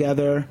gins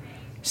together.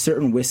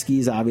 Certain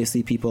whiskeys,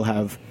 obviously, people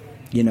have,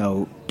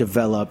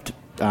 developed,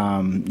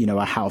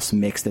 a house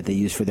mix that they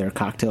use for their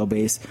cocktail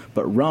base.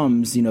 But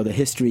rums, the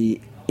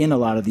history in a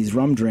lot of these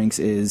rum drinks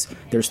is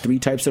there's 3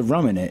 types of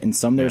rum in it, and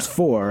some there's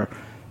 4.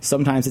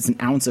 Sometimes it's an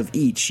ounce of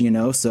each,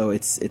 so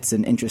it's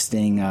an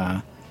interesting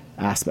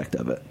aspect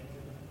of it.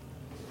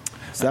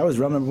 So that was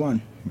rum number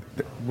 1.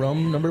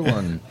 Rum number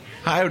 1.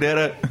 Hi,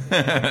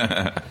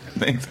 Odetta.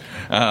 Thanks.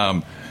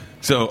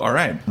 So, all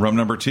right, rum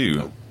number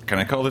 2. Can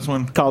I call this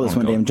one? Call this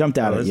one, Dave. Jumped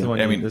out at you.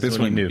 This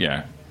one,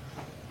 yeah.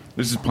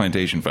 This is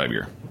Plantation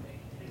 5-year.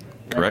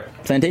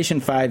 Correct?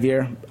 Plantation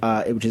 5-year,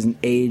 which is an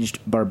aged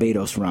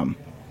Barbados rum.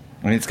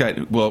 And it's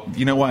got, well,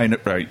 you know why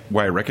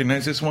I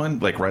recognize this one,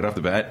 like right off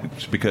the bat?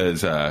 It's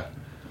because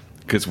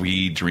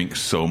we drink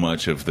so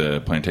much of the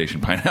Plantation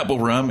pineapple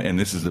rum, and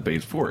this is the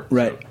base for it.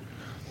 Right. So.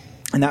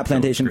 And that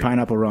Plantation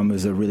pineapple rum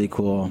is a really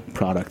cool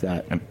product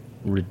that...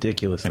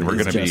 ridiculous. And we're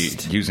going to be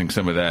using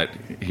some of that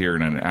here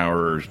in an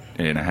hour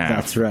and a half.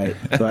 That's right.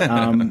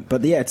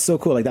 But yeah, it's so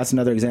cool. Like that's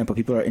another example.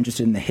 People are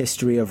interested in the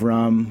history of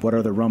rum. What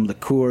are the rum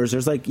liqueurs?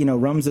 There's like,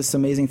 rum's this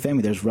amazing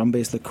family. There's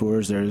rum-based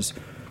liqueurs. There's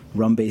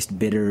rum-based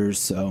bitters.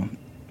 So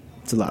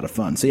it's a lot of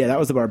fun. So yeah, that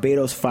was the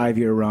Barbados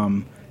 5-year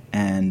rum.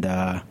 And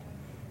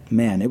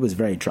man, it was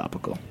very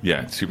tropical.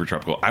 Yeah, super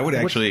tropical. I would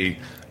actually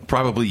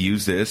probably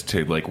use this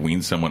to like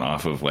wean someone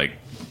off of like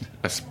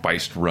a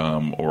spiced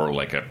rum or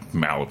like a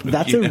Malibu.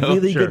 That's a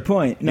really good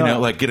point. No,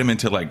 like get them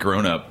into like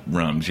grown-up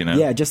rums,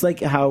 Yeah, just like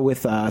how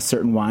with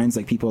certain wines,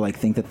 like people like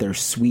think that they're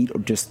sweet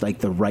or just like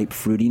the ripe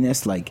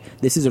fruitiness. Like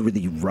this is a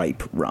really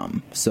ripe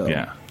rum. So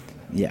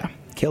yeah,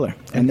 killer.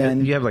 And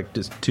then you have like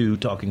just 2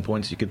 talking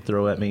points you could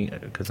throw at me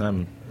because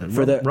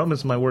rum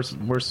is my worst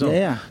zone.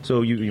 Yeah.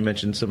 So you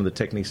mentioned some of the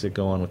techniques that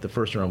go on with the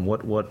first rum.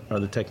 What are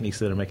the techniques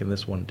that are making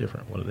this one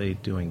different? What are they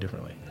doing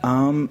differently?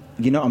 I'm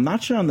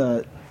not sure on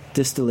the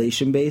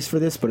distillation base for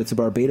this, but it's a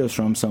Barbados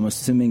rum, so I'm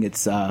assuming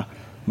it's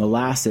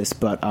molasses.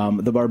 But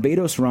the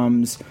Barbados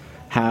rums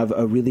have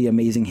a really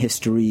amazing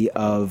history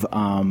of,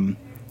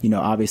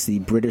 obviously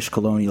British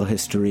colonial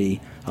history.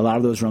 A lot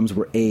of those rums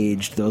were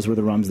aged. Those were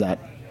the rums that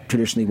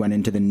traditionally went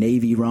into the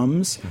Navy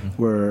rums,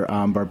 were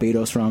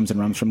Barbados rums and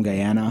rums from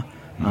Guyana.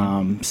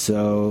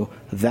 So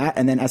that,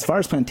 and then as far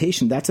as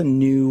Plantation, that's a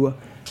new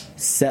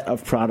set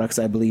of products,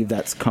 I believe,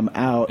 that's come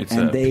out. It's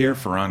Pierre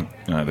Ferrand,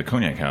 the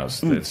cognac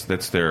house.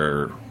 That's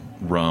their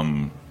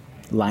rum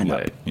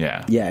lineup.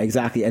 Yeah,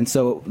 exactly. And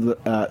so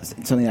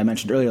something I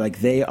mentioned earlier, like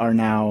they are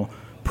now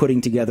putting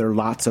together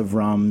lots of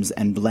rums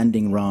and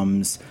blending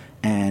rums,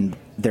 and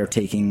they're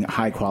taking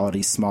high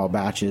quality small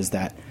batches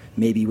that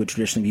maybe would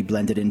traditionally be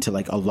blended into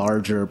like a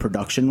larger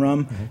production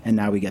rum, and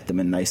now we get them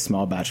in nice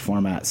small batch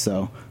format.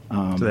 So they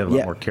have a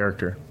lot more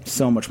character.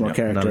 So much more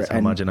character. Not as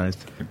homogenized.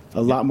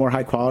 A lot more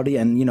high quality,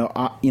 and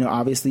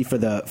obviously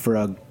for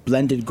a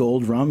blended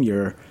gold rum,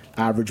 your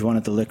average one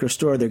at the liquor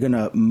store, they're going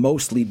to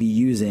mostly be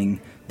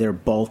using their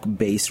bulk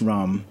base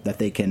rum that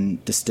they can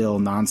distill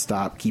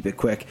nonstop, keep it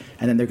quick,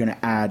 and then they're going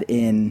to add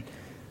in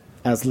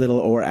as little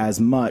or as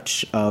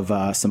much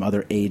of some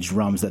other aged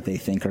rums that they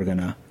think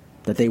are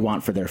that they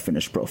want for their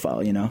finished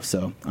profile.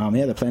 So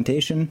the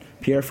Plantation,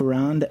 Pierre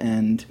Ferrand,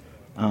 and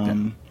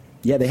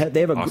Yeah, they have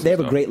Awesome they have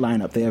a stuff. great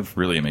lineup. They have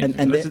Really amazing.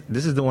 And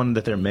This is the one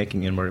that they're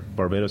making in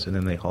Barbados, and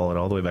then they haul it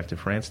all the way back to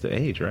France to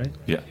age, right?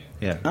 Yeah.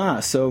 Yeah.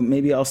 so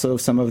maybe also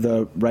some of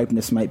the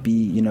ripeness might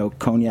be,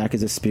 cognac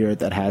is a spirit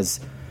that has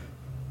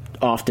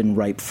often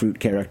ripe fruit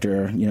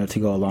character, to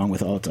go along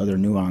with all its other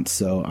nuance.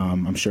 So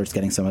I'm sure it's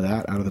getting some of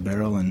that out of the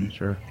barrel. And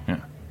Sure. Yeah.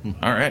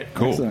 All right,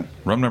 cool. Excellent.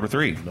 Rum number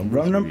 3.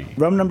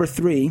 Rum number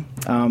 3,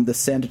 the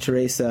Santa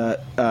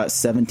Teresa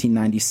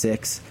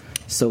 1796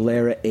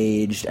 Solera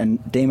aged.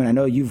 And Damon, I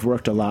know you've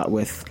worked a lot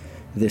with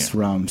this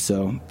rum,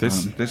 so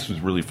This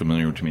was really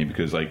familiar to me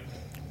because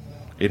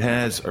it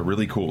has a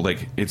really cool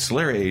it's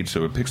Solera aged,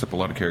 so it picks up a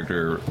lot of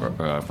character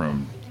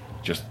from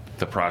just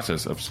the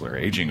process of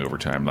Solera aging over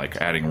time,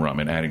 adding rum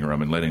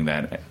and letting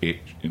that age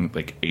and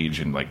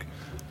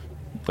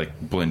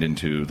blend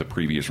into the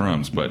previous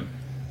rums. But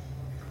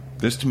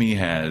this to me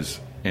has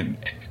and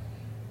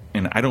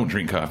I don't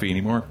drink coffee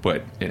anymore,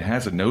 but it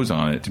has a nose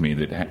on it to me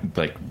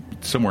that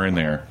somewhere in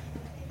there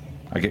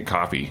I get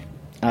coffee.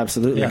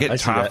 absolutely. I I get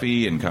see that.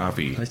 toffee and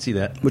coffee. I see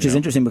that. Which is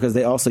interesting because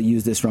they also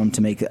use this rum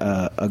to make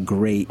a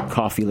great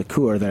coffee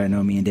liqueur that I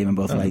know me and Damon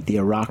both like, the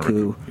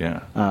Araku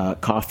Yeah.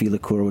 coffee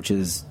liqueur, which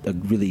is a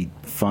really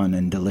fun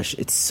and delicious.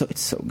 It's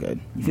so good.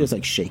 You feel just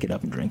like shake it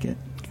up and drink it.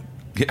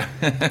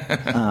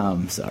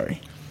 Yeah.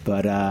 Sorry,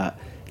 but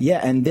yeah,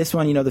 and this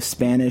one, the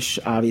Spanish,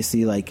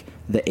 obviously,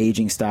 the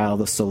aging style,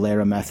 the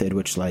Solera method,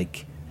 which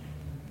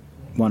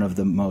one of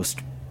the most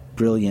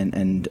brilliant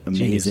and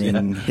amazing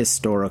Genius,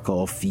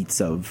 historical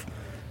feats of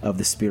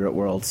the spirit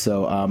world.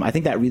 So I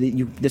think that really,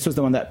 this was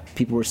the one that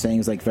people were saying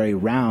is very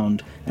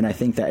round, and I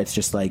think that it's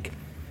just the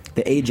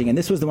aging. And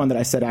this was the one that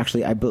I said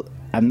actually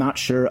I'm not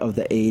sure of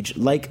the age.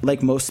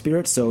 Like most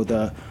spirits, so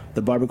the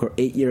Barbacore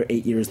 8 year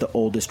is the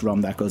oldest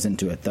rum that goes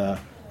into it. The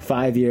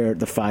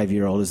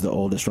 5-year-old is the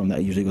oldest rum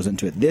that usually goes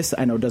into it. This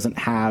I know doesn't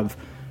have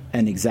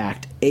an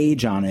exact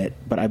age on it,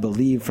 but I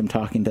believe from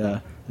talking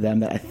to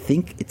them that I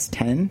think it's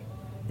 10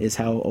 is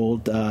how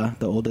old the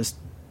oldest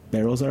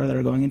barrels are that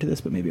are going into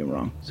this, but maybe I'm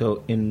wrong.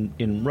 So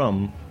in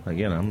rum,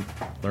 again, I'm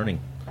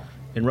learning.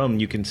 In rum,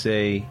 you can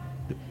say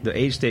the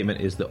age statement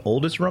is the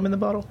oldest rum in the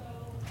bottle?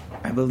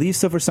 I believe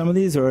so for some of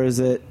these, or is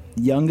it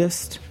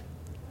youngest?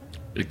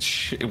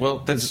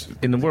 That's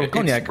In the world of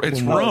cognac,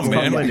 It's well, rum,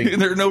 man. blending.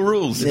 There are no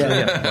rules.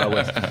 Yeah. Wild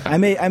West. I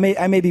may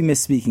be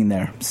misspeaking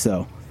there,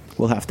 so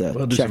we'll have to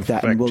We'll do check some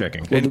that. And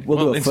fact-checking. We'll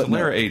do a in footnote.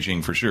 Solera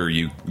aging for sure.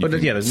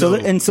 But yeah, there's So no,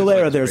 in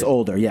Solera, there's straight.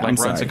 older. Yeah, I'm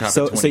Ron's sorry. a cop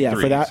So at yeah,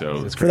 for 23, that,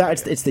 so it's for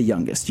that, it's the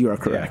youngest. You are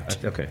correct.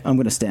 Yeah, okay. I'm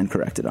going to stand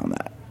corrected on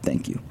that.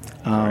 Thank you.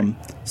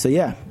 So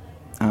yeah,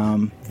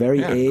 very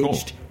Yeah,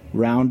 aged,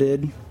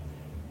 rounded.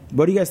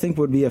 What do you guys think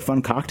would be a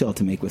fun cocktail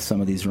to make with some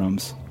of these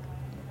rums?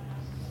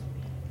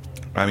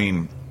 I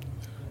mean,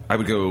 I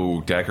would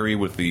go daiquiri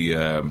with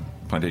the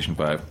Plantation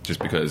 5 just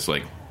because,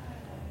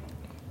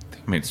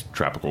 it's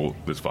tropical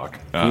as fuck.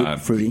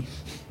 Fruity.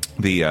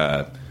 The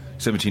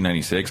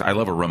 1796, I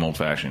love a rum old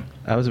fashioned.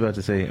 I was about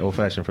to say old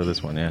fashioned for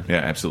this one, yeah. Yeah,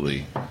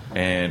 absolutely.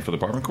 And for the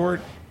Bourbon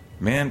Court,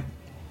 man,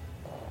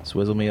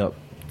 Swizzle me up.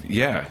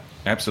 yeah,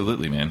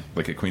 absolutely, man.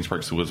 Like a Queen's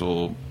Park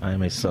Swizzle. I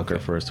am a sucker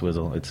for a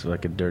swizzle. It's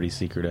like a dirty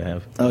secret I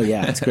have. Oh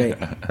yeah, it's great.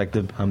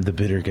 I'm the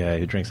bitter guy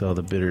who drinks all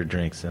the bitter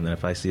drinks, and then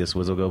if I see a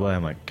swizzle go by,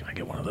 I'm like, can I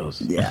get one of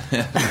those? Yeah.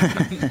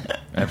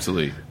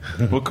 Absolutely.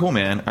 Well, cool,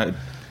 man.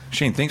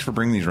 Shane, thanks for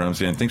bringing these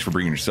rums in. Thanks for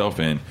bringing yourself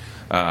in.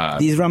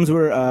 These rums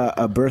were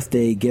a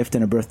birthday gift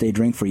and a birthday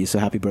drink for you, so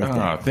happy birthday.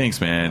 Oh, thanks,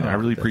 man. I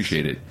really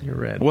appreciate it. You're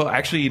rad. Well,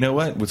 actually, you know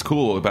what? What's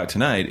cool about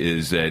tonight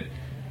is that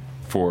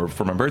for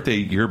my birthday,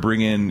 you're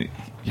bringing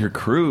your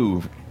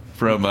crew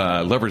from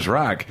Lovers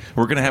Rock.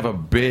 We're going to have a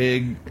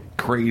big,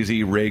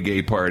 crazy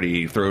reggae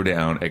party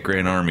throwdown at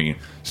Grand Army,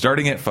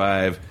 starting at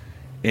 5,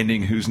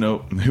 ending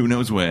who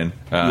knows when.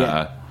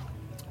 Yeah.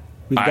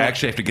 I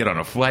actually have to get on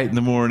a flight in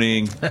the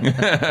morning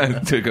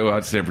to go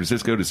out to San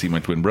Francisco to see my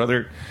twin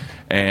brother.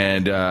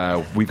 And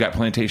we've got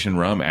Plantation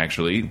Rum,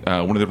 actually.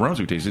 One of the rums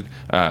we tasted,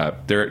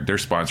 they're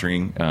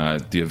sponsoring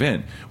the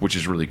event, which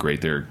is really great.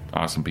 They're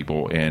awesome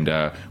people. And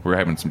we're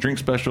having some drink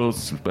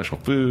specials, some special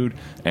food,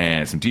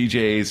 and some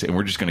DJs. And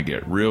we're just going to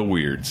get real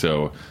weird.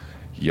 So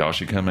y'all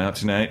should come out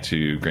tonight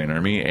to Grand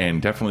Army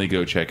and definitely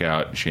go check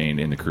out Shane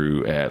and the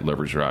crew at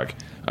Lovers Rock.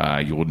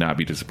 You will not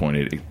be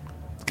disappointed.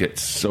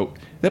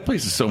 That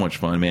place is so much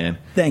fun, man.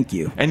 Thank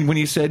you. And when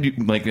you said, at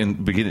the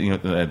beginning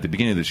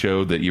of the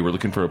show, that you were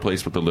looking for a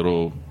place with a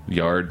little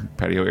yard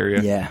patio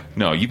area, Yeah.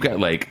 No, you've got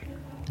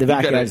The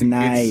backyard's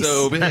nice. It's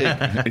so big.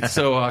 It's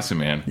so awesome,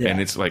 man. Yeah. And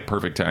it's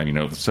perfect time.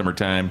 The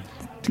summertime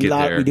to get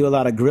there. We do a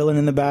lot of grilling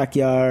in the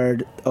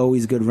backyard.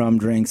 Always good rum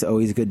drinks.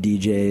 Always good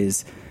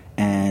DJs.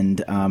 And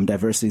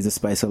diversity is the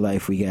spice of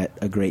life. We get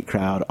a great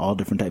crowd, all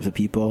different types of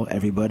people.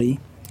 Everybody,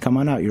 come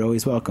on out. You're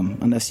always welcome,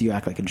 unless you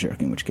act like a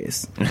jerk, in which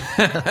case,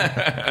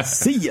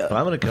 see ya. Well,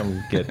 I'm going to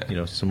come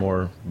get some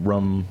more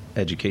rum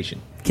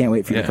education. Can't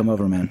wait for you to come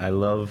over, man. I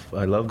love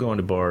going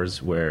to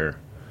bars where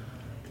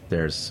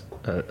there's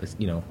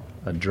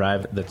a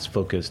drive that's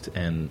focused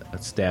and a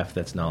staff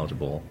that's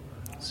knowledgeable,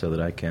 so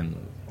that I can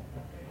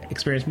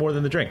experience more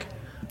than the drink.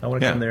 I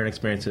want to come there and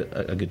experience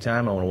a good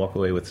time. I want to walk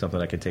away with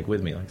something I can take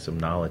with me, like some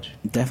knowledge.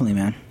 Definitely,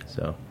 man.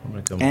 So I'm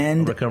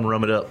going to come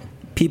rum it up.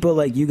 People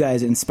like you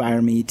guys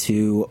inspire me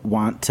to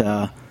want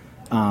to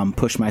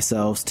push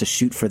myself to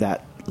shoot for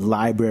that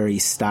library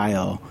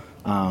style.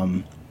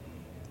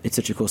 It's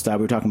such a cool style.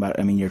 We were talking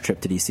about, your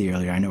trip to DC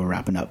earlier. I know we're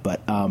wrapping up,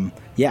 but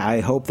I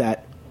hope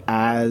that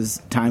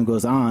as time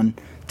goes on,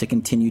 to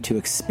continue to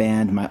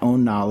expand my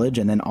own knowledge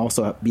and then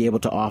also be able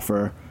to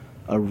offer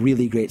a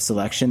really great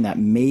selection that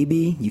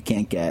maybe you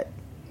can't get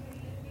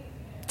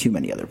too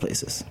many other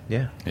places.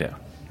 Yeah.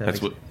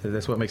 That's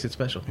what makes it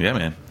special. Yeah,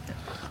 man.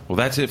 Well,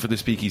 that's it for the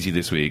Speakeasy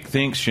this week.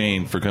 Thanks,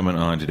 Shane, for coming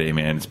on today,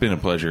 man. It's been a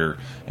pleasure.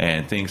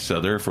 And thanks,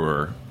 Souther,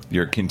 for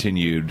your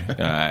continued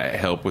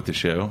help with the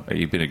show.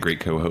 You've been a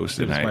great co-host.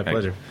 It's my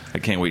pleasure. I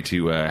can't wait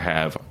to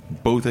have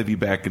both of you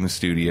back in the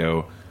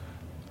studio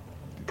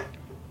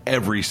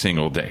every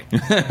single day.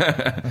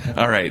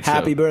 All right.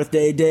 Happy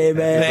birthday,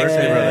 David. Thanks,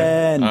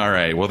 brother. All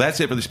right. Well, that's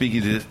it for the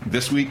Speakeasy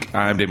this week.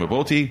 I'm David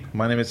Bolte.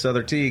 My name is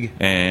Souther Teague.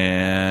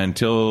 And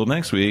until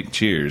next week,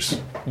 cheers.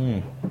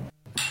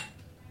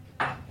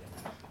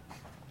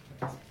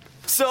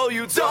 So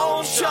you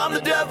don't charm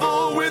the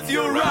devil with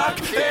your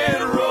rock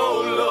and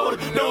roll load.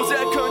 Knows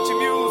that country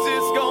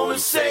music's gonna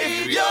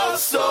save your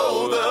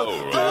soul. The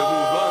devil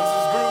runs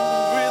his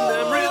groove in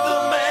them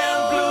rhythm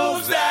and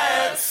blues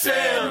that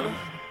sound.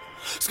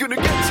 It's gonna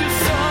get you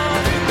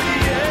some in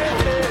the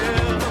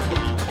air.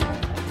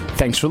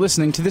 Thanks for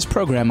listening to this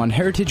program on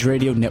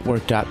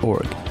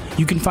heritageradionetwork.org.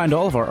 You can find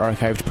all of our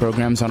archived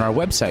programs on our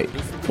website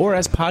or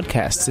as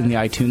podcasts in the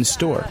iTunes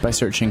Store by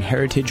searching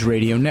Heritage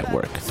Radio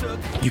Network.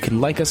 You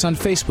can like us on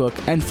Facebook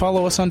and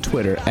follow us on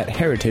Twitter at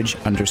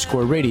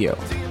 @heritage_radio.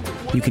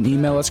 You can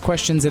email us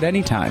questions at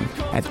any time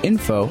at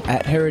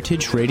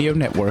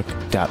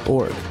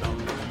info@heritageradionetwork.org.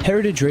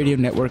 Heritage Radio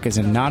Network is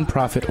a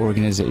nonprofit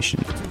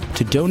organization.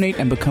 To donate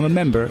and become a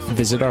member,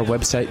 visit our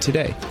website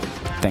today.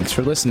 Thanks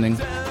for listening.